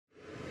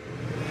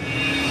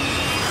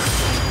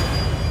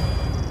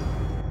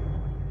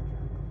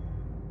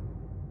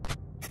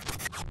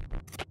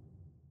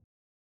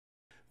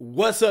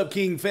What's up,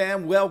 King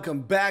fam?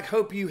 Welcome back.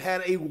 Hope you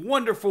had a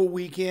wonderful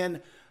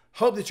weekend.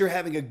 Hope that you're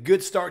having a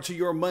good start to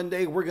your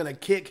Monday. We're going to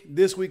kick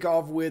this week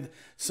off with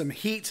some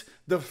heat.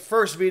 The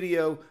first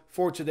video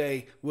for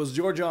today was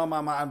Georgia on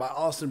My Mind by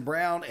Austin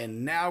Brown,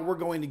 and now we're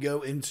going to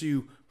go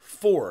into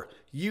 4.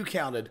 You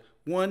counted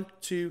 1,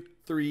 2,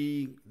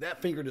 3.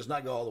 That finger does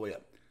not go all the way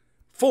up.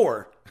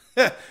 4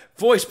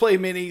 VoicePlay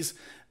minis.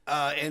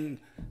 And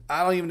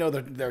I don't even know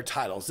their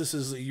titles. This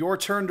is Your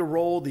Turn to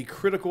Roll, the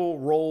Critical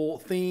Role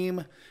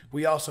theme.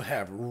 We also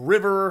have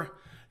River,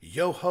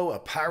 Yo-Ho, A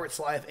Pirate's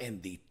Life,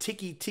 and the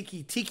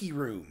Tiki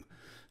Room.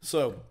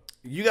 So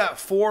you got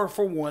 4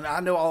 for 1. I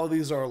know all of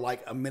these are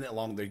like a minute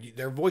long.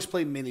 They're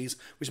VoicePlay minis,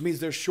 which means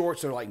they're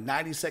shorts. They're like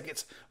 90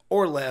 seconds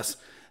or less.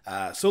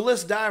 So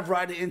let's dive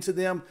right into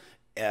them.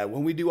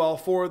 When we do all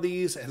 4 of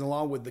these, and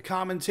along with the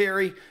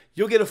commentary,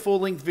 you'll get a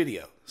full-length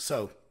video.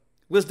 So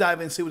let's dive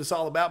in and see what it's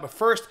all about. But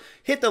first,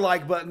 hit the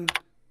like button,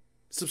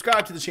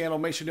 subscribe to the channel,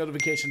 make sure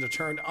notifications are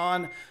turned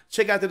on.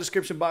 Check out the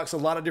description box, a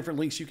lot of different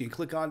links you can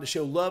click on to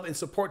show love and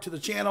support to the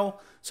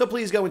channel. So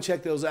please go and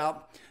check those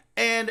out.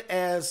 And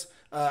as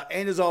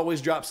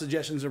always, drop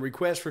suggestions and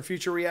requests for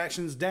future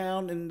reactions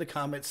down in the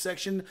comments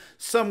section,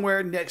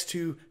 somewhere next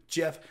to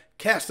Jeff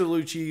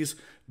Castellucci's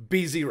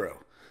B0.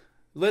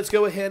 Let's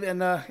go ahead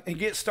and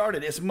get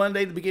started. It's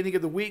Monday, the beginning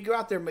of the week. Go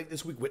out there and make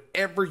this week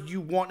whatever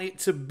you want it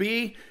to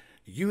be.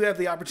 You have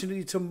the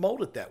opportunity to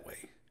mold it that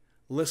way.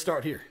 Let's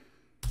start here.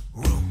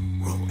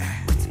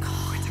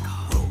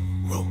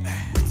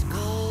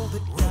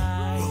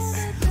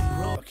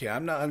 Okay,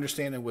 I'm not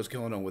understanding what's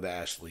going on with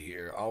Ashley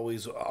here.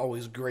 Always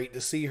great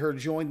to see her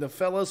join the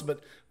fellas,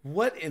 but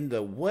what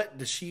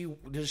does she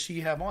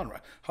have on?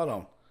 Right? Hold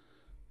on.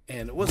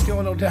 And what's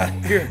going on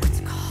down here?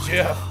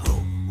 Jeff.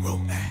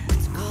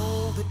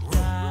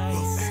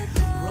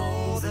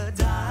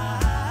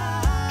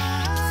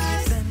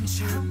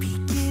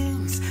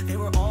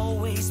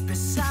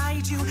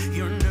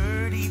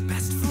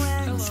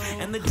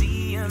 The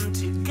DM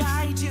to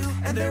guide you,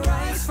 and they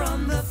rise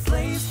from the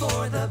flames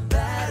for the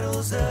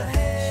battles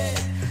ahead.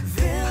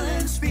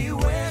 Villains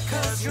beware,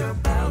 cause you're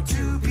about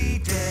to be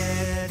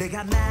dead. They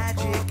got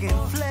magic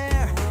and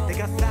flair, they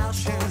got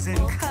falchions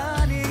and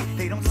cunning.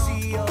 They don't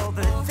see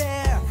over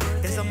there,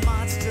 there's a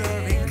monster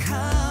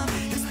income.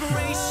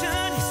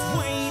 Inspiration is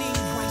waiting,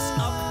 brace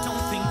up,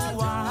 don't think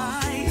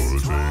twice.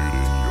 Rotate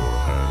in your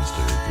hands,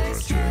 take a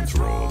chance,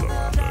 roll the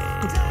dice.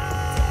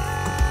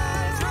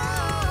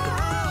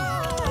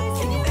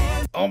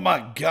 Oh my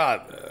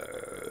God.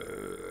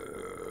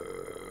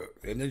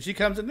 And then she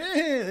comes in.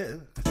 Brace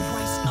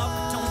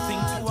up, don't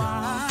think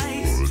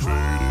twice.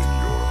 Rotate in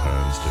your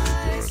hands,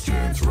 take a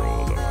chance,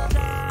 roll the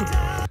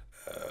dice.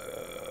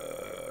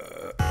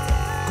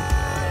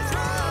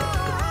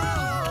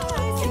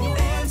 Can you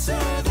answer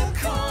the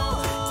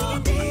call?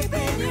 Dig deep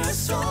in your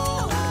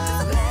soul.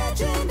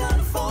 Legend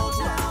unfolds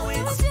now.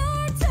 It's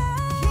your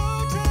turn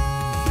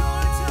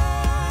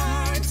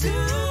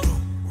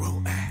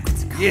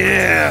to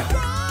Yeah.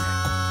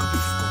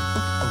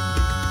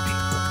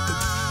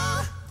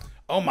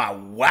 Oh my,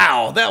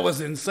 wow, that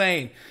was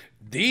insane.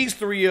 These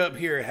 3 up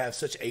here have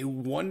such a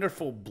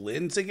wonderful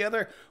blend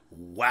together.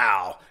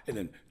 Wow. And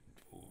then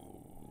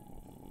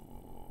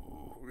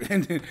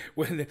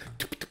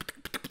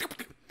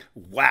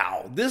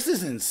wow, this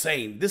is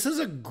insane. This is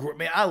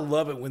man, I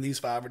love it when these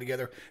 5 are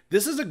together.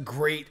 This is a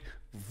great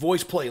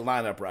VoicePlay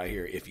lineup right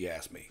here, if you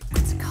ask me.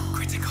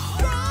 critical.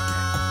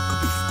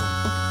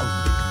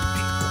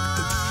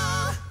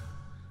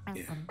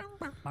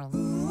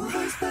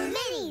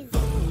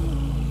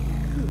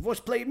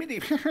 VoicePlay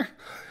mini.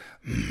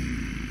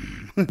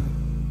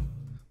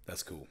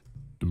 That's cool.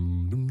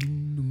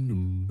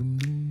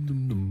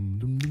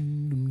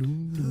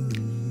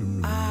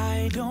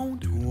 I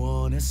don't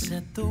want to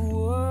set the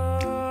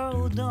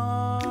world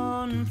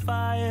on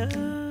fire.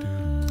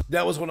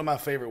 That was one of my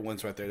favorite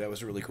ones right there. That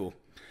was really cool.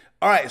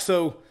 All right,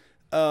 so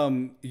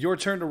Your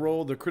Turn to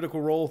Roll, the Critical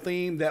Role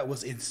theme. That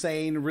was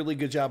insane. Really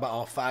good job by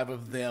all 5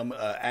 of them.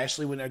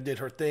 Ashley when I did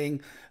her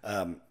thing.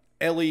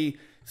 Ellie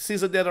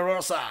Cesar de la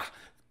Rosa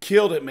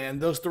killed it, man.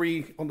 Those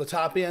 3 on the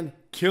top end,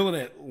 killing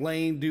it.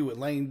 Lane, do it.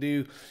 Lane,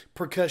 do.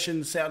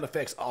 Percussion, sound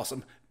effects,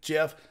 awesome.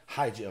 Jeff,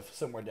 hi Jeff,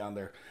 somewhere down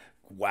there.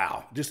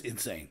 Wow, just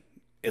insane,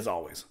 as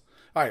always.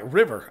 All right,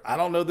 River. I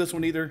don't know this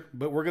one either,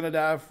 but we're going to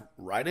dive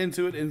right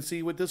into it and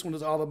see what this one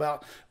is all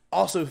about.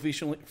 Also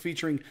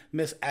featuring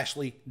Miss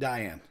Ashley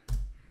Diane.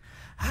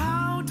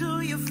 How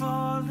do you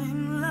fall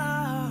in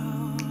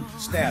love?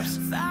 Snaps.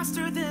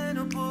 Faster than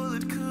a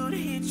bullet could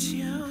hit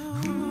you.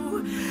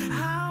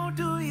 How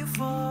do you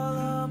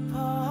fall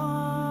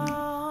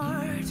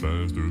apart?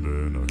 Faster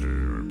than a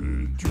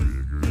hairpin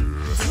trigger.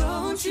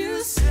 Don't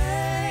you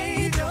say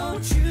it.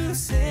 Don't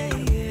say,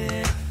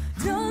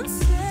 don't you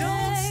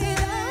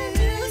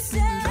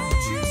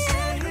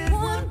say it.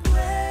 One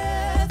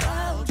breath,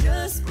 I'll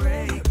just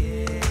break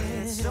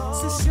it.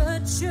 So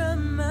shut your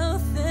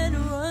mouth and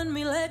run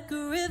me like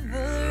a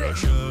river.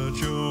 Shut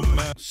your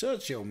mouth.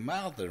 Shut your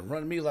mouth and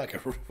run me like a...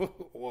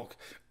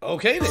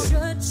 Okay then.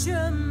 Shut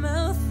your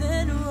mouth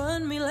and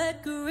run me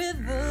like a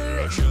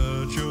river.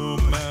 Shut your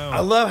mouth. I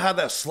love how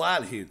that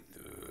slide here.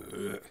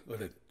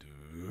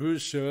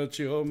 Shut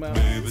your mouth.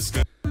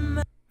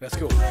 That's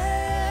cool.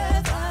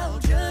 I'll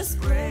just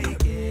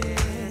break it.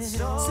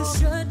 So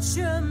shut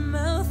your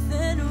mouth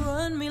and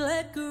run me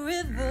like a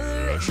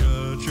river.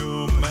 Shut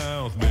your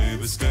mouth,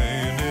 baby,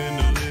 stand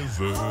and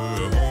deliver.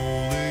 Holy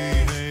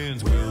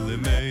hands, will they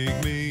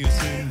make me a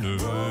sinner?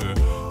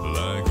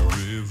 Like a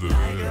river,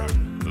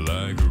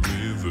 like a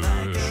river.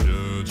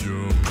 Shut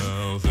your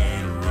mouth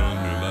and run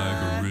me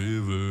like a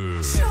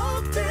river.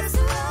 Choke this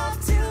love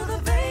till the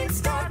veins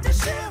start to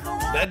shiver.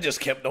 That just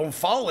kept on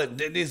falling.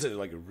 It is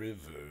like a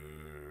river.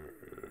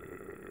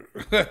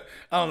 I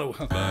don't know.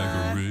 Like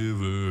a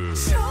river.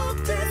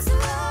 Choke this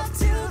love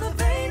till the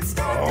veins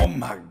start Oh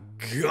my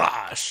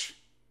gosh.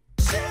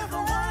 to shiver.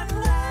 One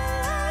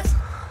last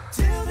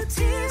till the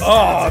tears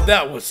Oh,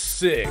 that was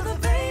sick. till the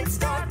veins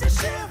start to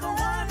shiver.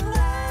 One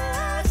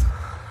last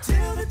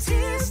till the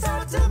tears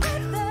start to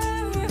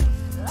wither.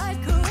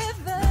 Like a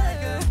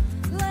river,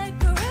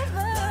 like a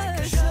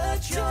river.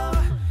 Shut your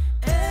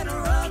and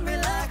run me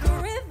like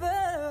a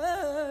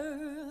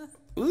river.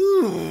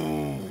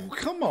 Ooh,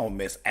 come on,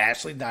 Miss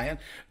Ashley Diane.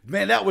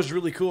 Man, that was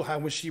really cool how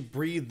when she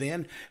breathed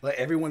in, like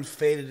everyone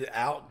faded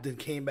out, then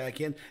came back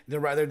in. And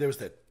then right there was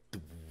that,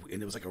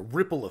 and it was like a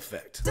ripple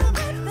effect. Like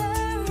a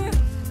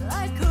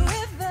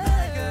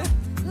river,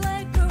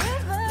 like a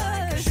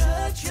river.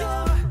 Shut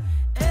your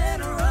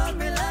and run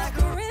me like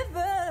a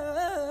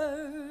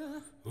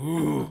river.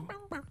 Ooh,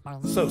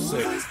 so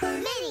sick.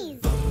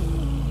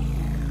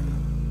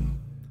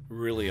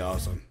 Really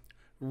awesome.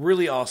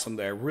 Really awesome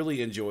there.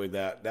 Really enjoyed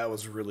that. That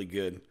was really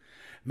good.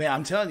 Man,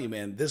 I'm telling you,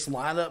 man, this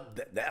lineup,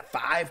 that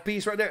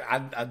 5-piece right there,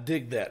 I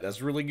dig that.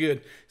 That's really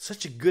good.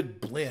 Such a good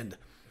blend.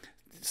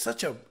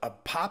 Such a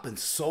pop and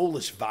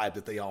soulish vibe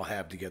that they all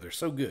have together.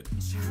 So good.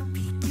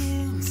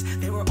 Begins,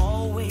 they were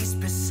always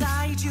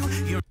beside you.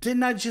 Your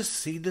Didn't I just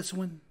see this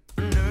one?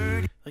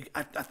 nerd, Like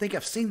I think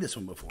I've seen this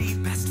one before.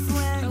 best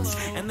friends,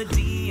 and the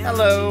DMs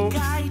Hello.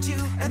 guide you,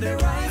 and they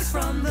rise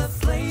from the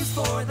flames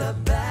for the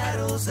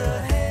battles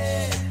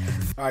ahead.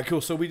 All right,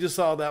 cool. So we just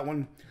saw that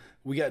one.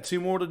 We got 2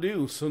 more to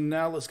do. So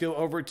now let's go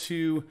over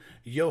to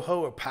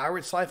Yo-Ho, A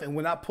Pirate's Life. And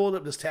when I pulled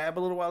up this tab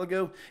a little while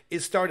ago, it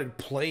started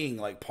playing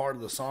like part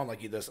of the song.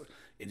 Like it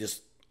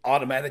just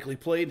automatically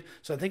played.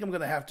 So I think I'm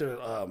going to have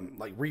to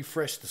like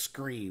refresh the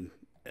screen.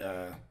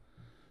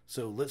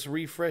 So let's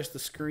refresh the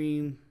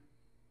screen.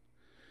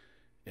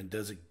 And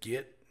does it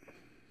get...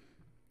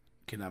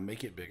 Can I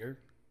make it bigger?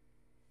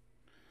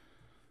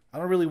 I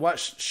don't really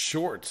watch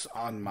shorts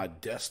on my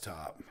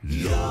desktop.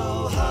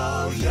 A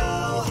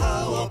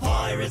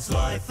pirate's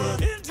life.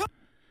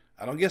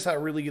 I don't guess I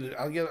really get it.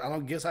 I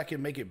don't guess I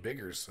can make it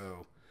bigger.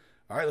 So,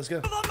 all right, let's go.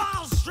 The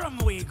maelstrom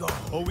we go.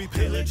 Oh, we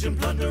pillage and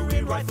plunder,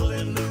 we rifle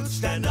and loot.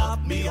 Stand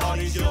up, me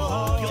hearties, yo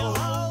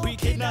ho. We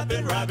kidnap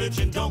and ravage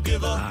and don't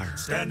give up.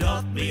 Stand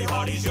up, me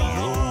hearties, yo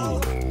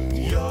ho.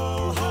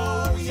 Yo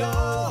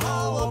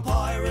ho, a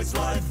pirate's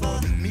life for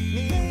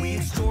me. We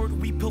extort,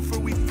 we pilfer,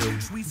 we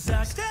filch, we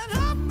sack. Stand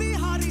up, me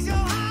hearties, yo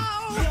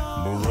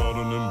ho.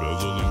 Marauding,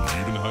 embezzling,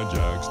 even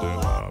hijack.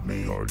 Stand up,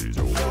 me hearties,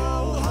 yo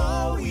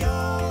ho. Yo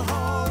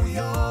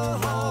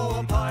ho,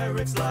 a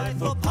pirate's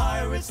life, a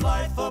pirate's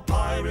life, a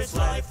pirate's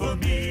life for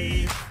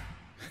me.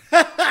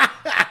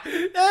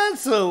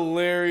 That's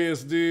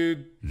hilarious,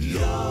 dude. Yo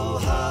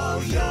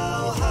ho,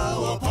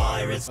 a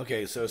pirate's.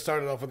 Okay, so it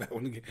started off with that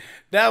one again.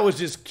 That was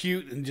just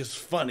cute and just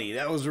funny.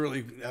 That was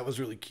really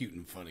cute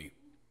and funny.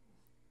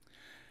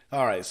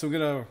 All right, so I'm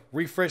gonna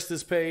refresh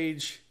this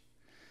page,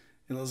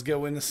 and let's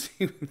go in and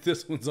see what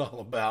this one's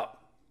all about.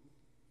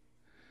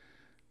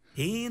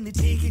 In the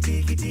tiki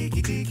tiki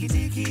tiki tiki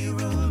tiki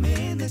room,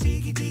 in the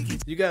tiki tiki.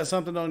 You got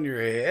something on your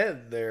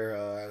head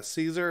there,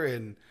 Caesar,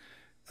 and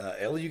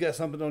Ellie. You got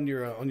something on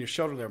your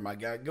shoulder there, my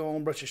guy. Go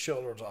on, brush your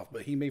shoulders off,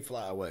 but he may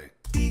fly away.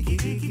 Tiki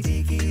tiki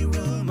tiki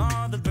room,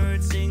 all the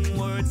birds sing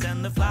words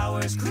and the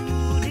flowers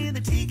croon in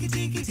the tiki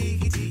tiki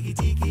tiki tiki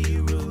tiki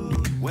room.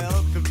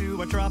 Welcome to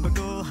our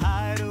tropical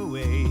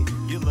hideaway.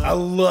 I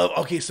love.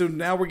 Okay, so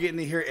now we're getting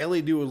to hear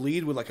Ellie do a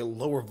lead with like a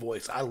lower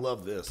voice. I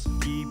love this.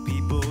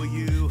 People,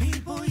 you.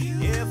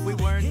 If we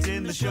weren't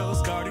in the show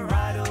starting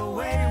right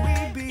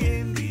away, we'd be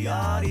in the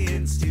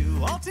audience too.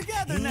 All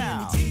together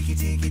now. In the tiki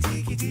tiki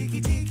tiki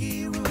tiki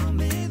tiki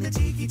room, in the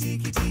tiki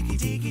tiki tiki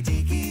tiki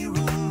tiki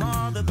room.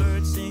 All the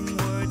birds sing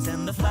words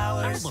and the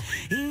flowers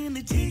in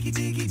the tiki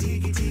tiki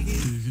tiki tiki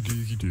tiki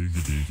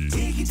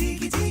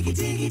tiki tiki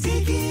tiki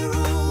tiki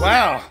room.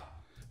 Wow.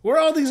 Where are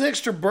all these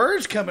extra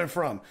birds coming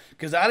from?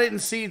 Because I didn't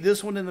see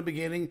this one in the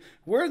beginning.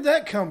 Where'd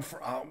that come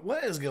from?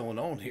 What is going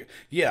on here?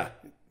 Yeah.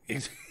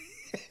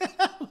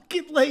 Look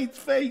at Lane's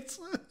face.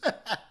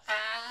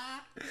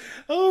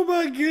 Oh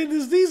my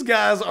goodness. These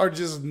guys are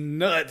just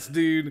nuts,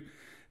 dude.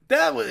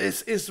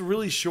 It's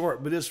really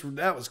short, but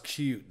that was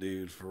cute,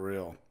 dude, for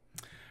real.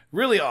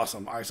 Really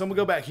awesome. All right, so I'm going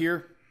to go back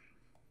here.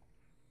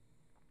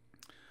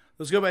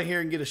 Let's go back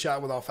here and get a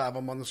shot with all 5 of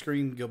them on the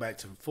screen. Go back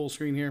to full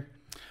screen here.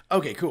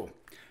 Okay, cool.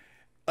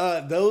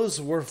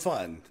 Those were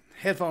fun.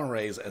 Headphone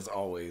raise, as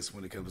always,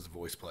 when it comes to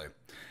voice play.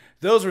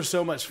 Those were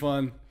so much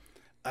fun.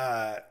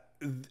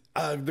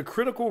 The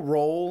Critical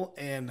Role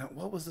and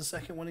what was the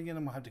second one again?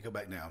 I'm gonna have to go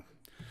back now.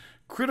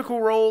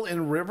 Critical Role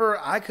in River,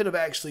 I could have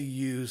actually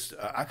used.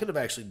 I could have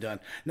actually done.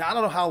 Now I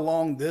don't know how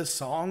long this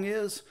song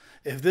is.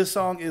 If this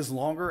song is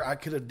longer, I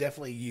could have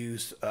definitely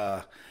used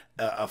a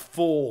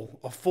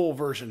full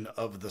version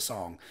of the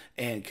song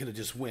and could have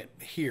just went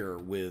here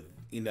with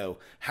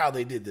how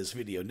they did this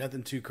video.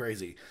 Nothing too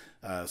crazy.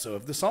 So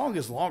if the song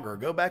is longer,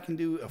 go back and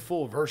do a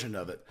full version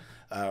of it.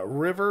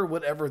 River,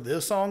 whatever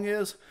this song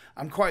is,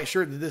 I'm quite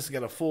sure that this has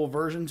got a full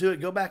version to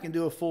it. Go back and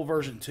do a full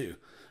version too.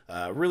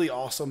 Really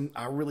awesome.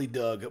 I really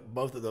dug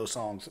both of those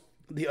songs.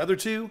 The other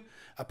two,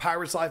 A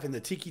Pirate's Life and the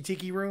Tiki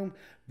Tiki Room,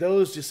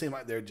 those just seem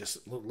like they're just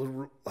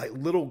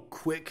little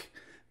quick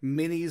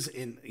minis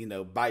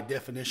in, by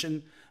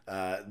definition.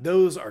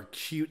 Those are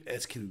cute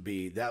as can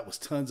be. That was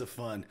tons of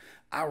fun.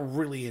 I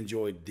really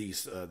enjoyed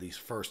these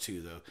first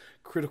two though.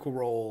 Critical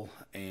Role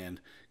and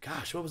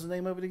gosh, what was the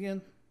name of it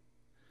again?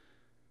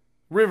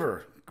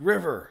 River.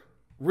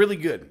 Really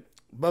good.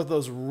 Both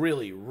those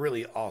really,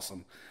 really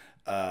awesome.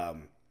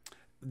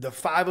 The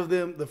five of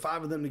them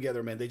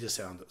together, man, they just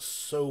sound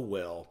so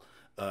well.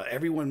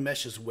 Everyone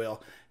meshes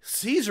well.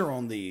 Caesar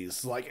on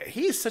these,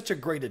 he's such a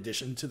great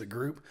addition to the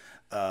group.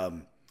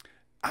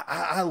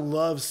 I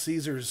love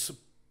Caesar's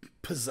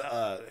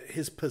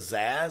his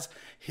pizzazz,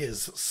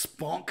 his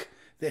spunk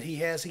that he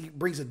has. He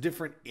brings a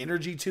different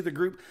energy to the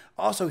group.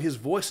 Also, his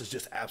voice is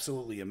just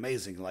absolutely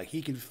amazing. Like,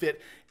 he can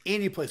fit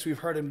any place. We've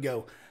heard him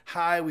go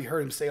high. We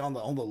heard him stay on the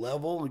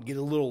level and get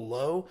a little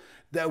low.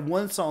 That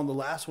one song, the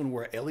last one,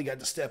 where Ellie got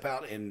to step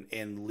out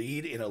and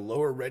lead in a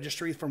lower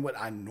registry from what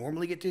I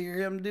normally get to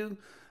hear him do.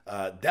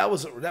 That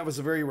was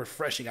very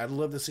refreshing. I'd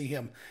love to see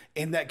him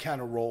in that kind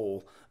of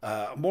role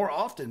more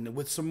often,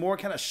 with some more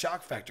kind of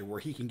shock factor where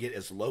he can get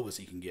as low as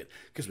he can get,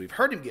 because we've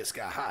heard him get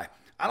sky high.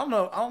 I don't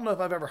know if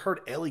I've ever heard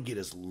Ellie get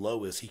as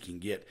low as he can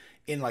get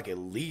in like a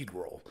lead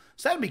role.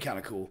 So that'd be kind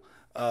of cool.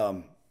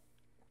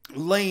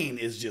 Lane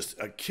is just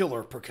a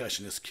killer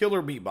percussionist,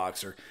 killer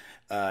beatboxer,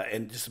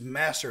 and just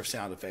master of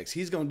sound effects.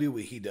 He's going to do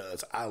what he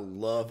does. I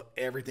love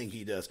everything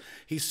he does.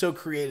 He's so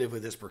creative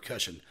with his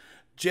percussion.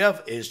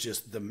 Jeff is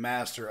just the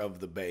master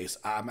of the bass.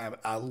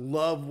 I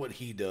love what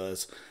he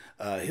does.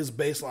 His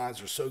bass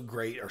lines are so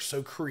great, are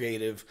so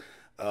creative.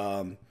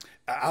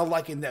 I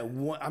like in that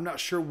one, I'm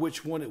not sure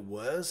which one it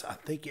was. I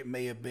think it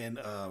may have been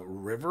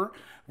River,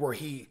 where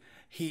he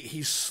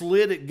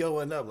slid it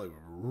going up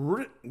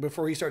like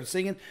before he started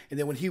singing, and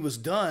then when he was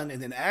done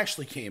and then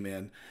Ashley came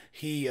in,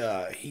 he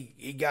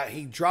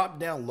dropped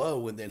down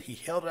low, and then he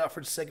held it out for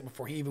a second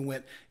before he even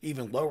went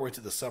even lower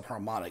into the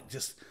subharmonic.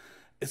 Just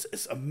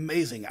it's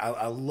amazing.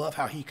 I love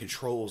how he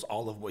controls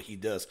all of what he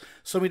does.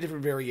 So many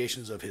different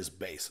variations of his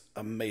bass.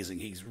 Amazing.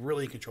 He's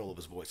really in control of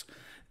his voice.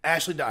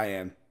 Ashley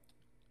Diane,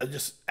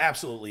 just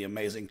absolutely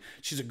amazing.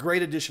 She's a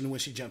great addition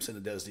when she jumps in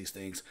and does these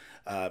things.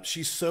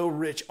 She's so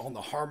rich on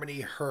the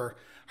harmony. Her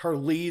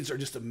leads are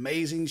just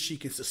amazing. She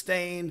can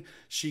sustain.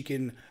 She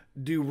can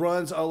do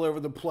runs all over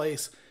the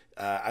place.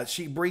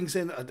 She brings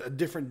in a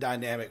different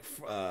dynamic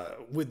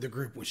with the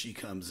group when she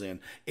comes in.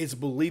 It's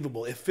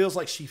believable. It feels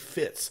like she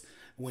fits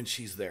when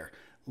she's there.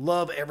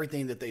 Love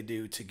everything that they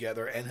do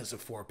together, and as a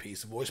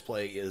four-piece.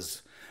 VoicePlay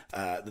is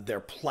they're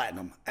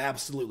platinum.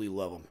 Absolutely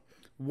love them.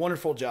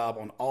 Wonderful job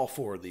on all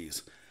four of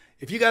these.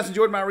 If you guys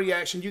enjoyed my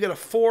reaction, you got a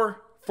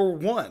 4 for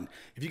 1.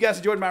 If you guys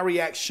enjoyed my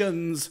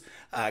reactions,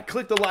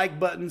 click the like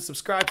button,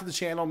 subscribe to the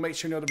channel, make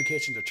sure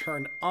notifications are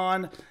turned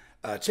on.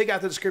 Check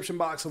out the description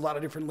box, a lot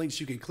of different links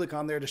you can click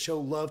on there to show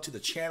love to the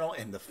channel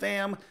and the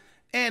fam.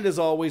 And as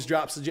always,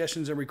 drop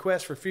suggestions and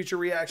requests for future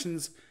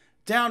reactions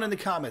down in the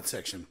comment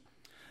section.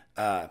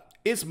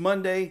 It's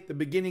Monday, the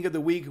beginning of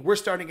the week. We're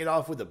starting it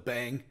off with a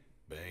bang.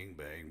 Bang,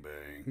 bang,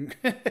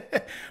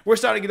 bang. We're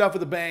starting it off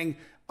with a bang.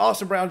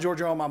 Austin Brown,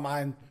 Georgia on my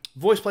mind.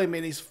 VoicePlay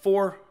minis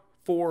 4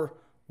 for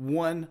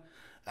 1.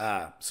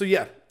 So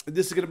yeah,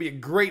 this is going to be a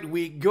great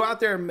week. Go out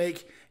there and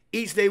make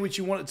each day what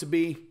you want it to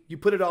be. You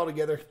put it all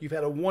together. You've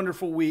had a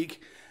wonderful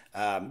week.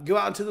 Go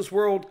out into this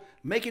world,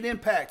 make an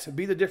impact,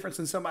 be the difference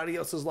in somebody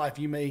else's life.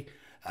 You may,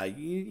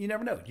 you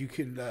never know.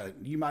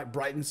 You might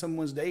brighten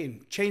someone's day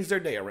and change their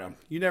day around.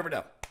 You never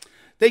know.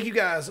 Thank you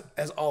guys,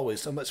 as always,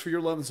 so much for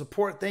your love and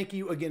support. Thank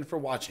you again for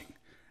watching.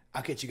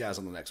 I'll catch you guys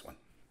on the next one.